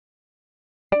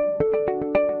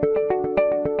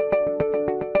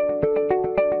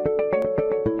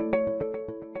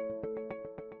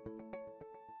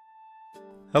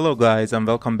Hello guys and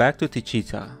welcome back to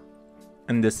Tichita.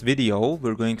 In this video,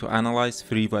 we're going to analyze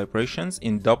free vibrations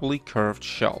in doubly curved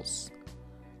shells.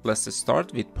 Let's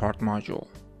start with part module.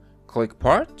 Click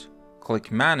part,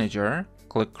 click manager,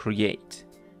 click create.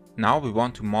 Now we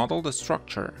want to model the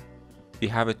structure. We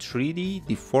have a 3D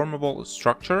deformable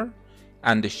structure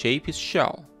and the shape is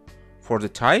shell. For the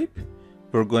type,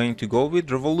 we're going to go with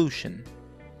revolution.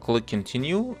 Click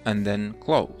continue and then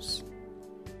close.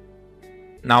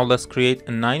 Now let's create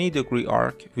a 90-degree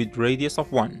arc with radius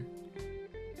of 1.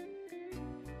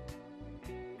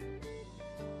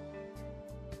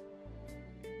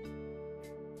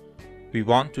 We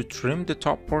want to trim the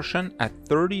top portion at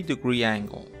 30-degree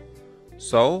angle.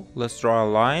 So let's draw a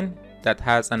line that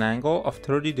has an angle of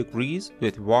 30 degrees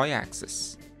with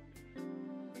y-axis.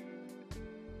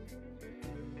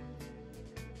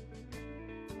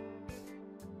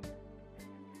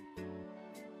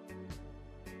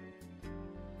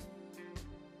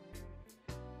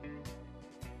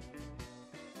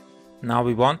 Now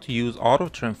we want to use auto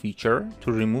trim feature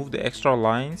to remove the extra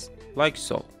lines like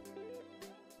so.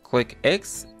 Click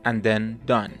X and then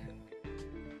done.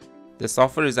 The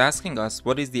software is asking us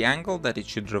what is the angle that it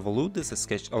should revolute this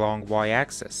sketch along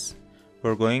y-axis.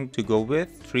 We're going to go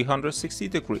with 360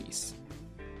 degrees.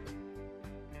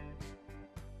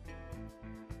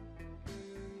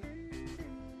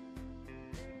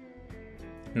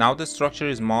 Now the structure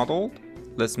is modeled,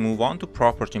 let's move on to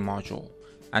property module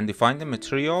and define the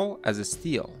material as a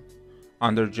steel.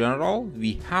 Under general,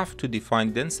 we have to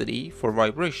define density for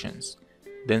vibrations.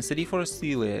 Density for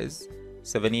steel is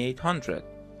 7800.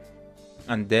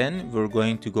 And then we're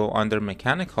going to go under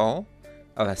mechanical,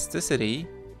 elasticity,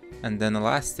 and then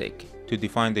elastic to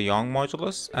define the Young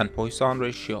modulus and Poisson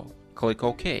ratio. Click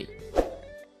OK.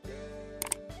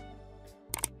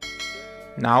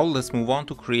 Now let's move on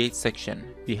to create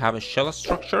section. We have a shell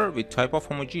structure with type of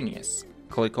homogeneous.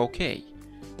 Click OK.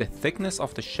 The thickness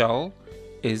of the shell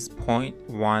is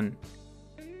 0.1.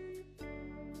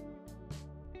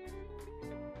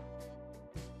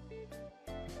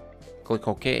 Click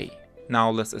OK.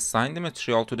 Now let's assign the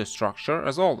material to the structure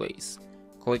as always.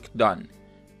 Click Done.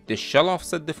 The shell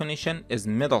offset definition is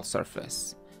middle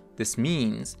surface. This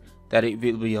means that it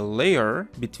will be a layer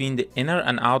between the inner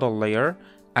and outer layer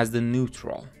as the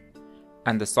neutral.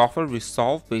 And the software will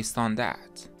solve based on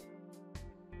that.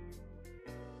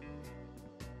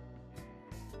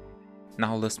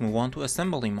 Now let's move on to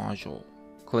assembly module.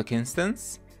 Click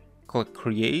instance, click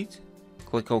create,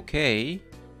 click OK.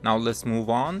 Now let's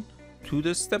move on to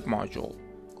the step module.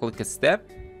 Click a step,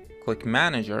 click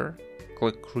manager,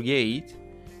 click create,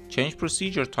 change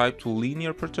procedure type to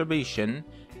linear perturbation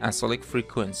and select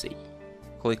frequency.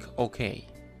 Click OK.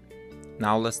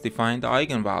 Now let's define the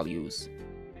eigenvalues.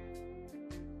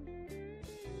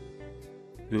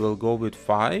 We will go with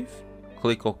 5,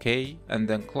 click OK and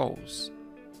then close.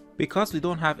 Because we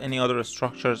don't have any other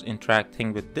structures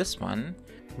interacting with this one,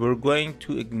 we're going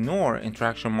to ignore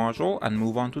interaction module and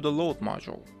move on to the load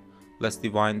module. Let's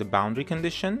define the boundary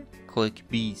condition, click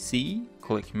BC,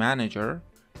 click manager,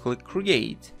 click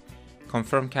create,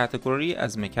 confirm category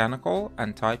as mechanical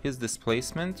and type is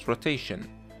displacement rotation.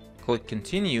 Click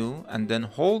continue and then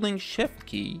holding shift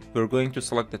key, we're going to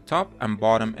select the top and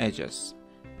bottom edges.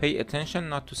 Pay attention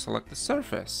not to select the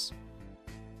surface.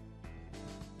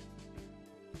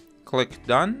 Click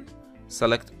done,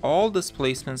 select all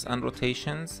displacements and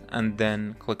rotations and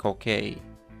then click OK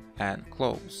and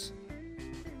close.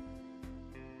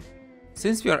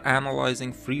 Since we are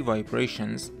analyzing free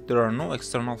vibrations, there are no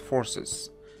external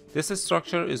forces. This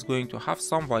structure is going to have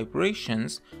some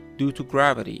vibrations due to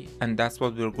gravity and that's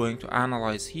what we're going to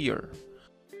analyze here.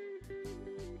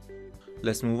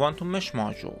 Let's move on to mesh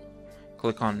module.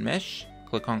 Click on mesh,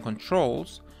 click on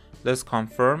controls. Let's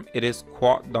confirm it is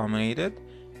quad dominated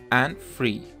and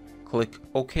free. Click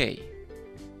OK.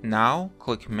 Now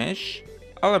click mesh,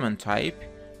 element type,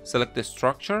 select the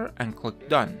structure and click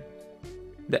done.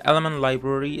 The element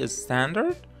library is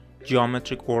standard,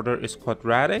 geometric order is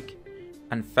quadratic,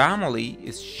 and family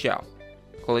is shell.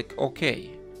 Click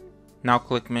OK. Now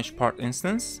click mesh part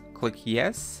instance, click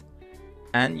yes,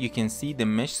 and you can see the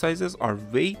mesh sizes are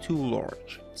way too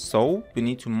large, so we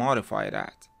need to modify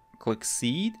that. Click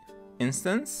seed,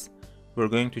 instance. We're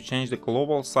going to change the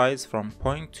global size from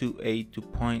 0.28 to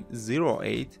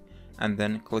 0.08 and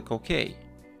then click OK.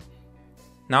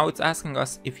 Now it's asking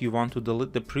us if you want to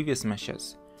delete the previous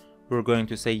meshes. We're going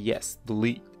to say yes,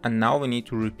 delete, and now we need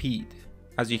to repeat.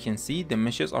 As you can see, the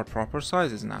meshes are proper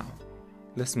sizes now.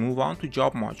 Let's move on to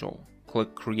job module.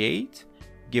 Click create,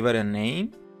 give it a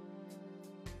name.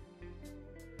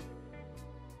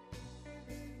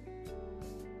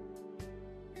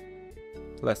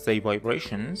 let's say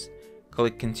vibrations,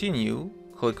 click continue,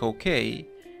 click OK,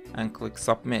 and click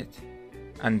submit,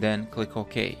 and then click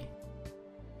OK.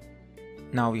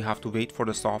 Now you have to wait for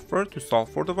the software to solve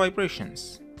for the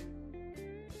vibrations.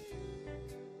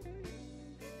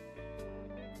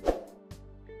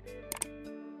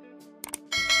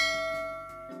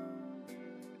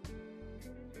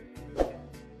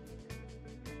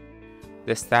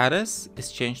 The status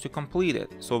is changed to completed,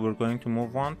 so we're going to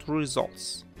move on to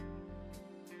results.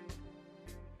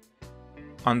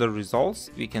 Under results,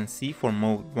 we can see for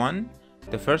mode 1,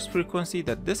 the first frequency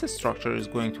that this structure is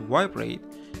going to vibrate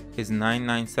is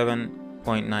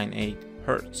 997.98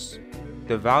 Hz.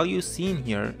 The value seen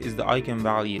here is the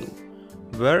eigenvalue,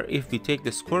 where if we take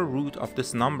the square root of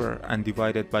this number and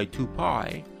divide it by 2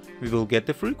 pi, we will get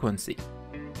the frequency.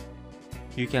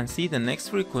 You can see the next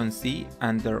frequency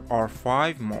and there are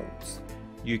 5 modes.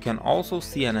 You can also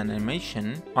see an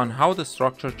animation on how the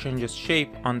structure changes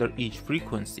shape under each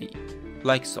frequency,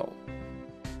 like so.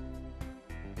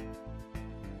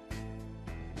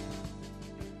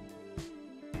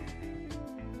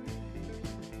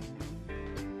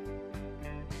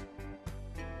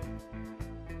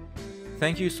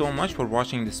 Thank you so much for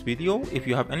watching this video. If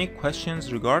you have any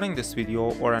questions regarding this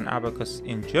video or an abacus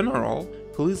in general,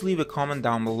 please leave a comment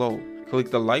down below. Click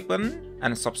the like button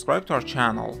and subscribe to our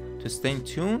channel to stay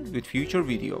tuned with future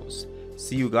videos.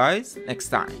 See you guys next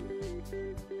time.